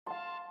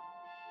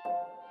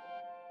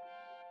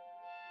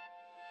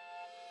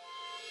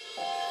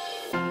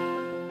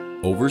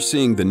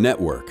Overseeing the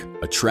network,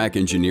 a track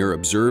engineer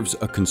observes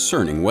a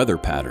concerning weather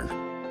pattern.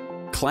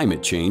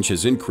 Climate change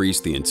has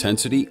increased the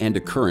intensity and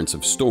occurrence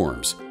of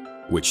storms,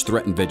 which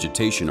threaten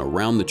vegetation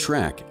around the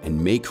track and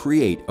may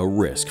create a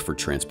risk for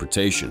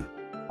transportation.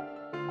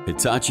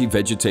 Hitachi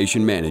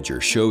Vegetation Manager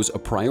shows a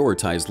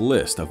prioritized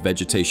list of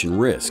vegetation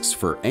risks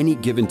for any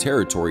given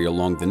territory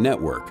along the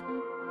network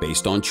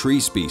based on tree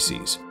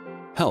species,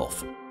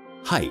 health,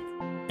 height,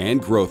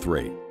 and growth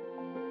rate.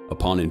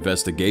 Upon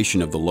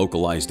investigation of the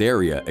localized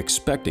area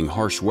expecting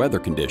harsh weather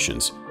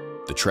conditions,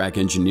 the track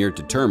engineer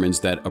determines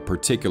that a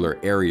particular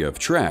area of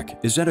track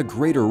is at a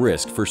greater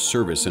risk for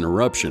service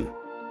interruption.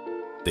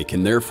 They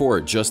can therefore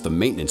adjust the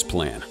maintenance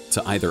plan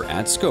to either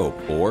add scope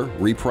or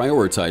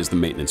reprioritize the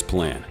maintenance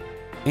plan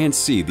and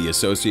see the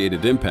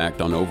associated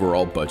impact on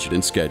overall budget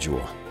and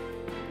schedule.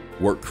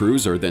 Work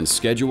crews are then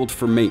scheduled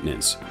for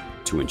maintenance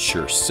to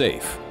ensure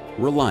safe,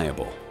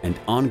 reliable, and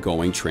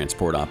ongoing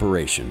transport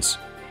operations.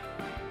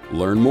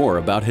 Learn more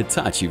about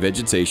Hitachi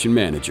Vegetation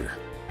Manager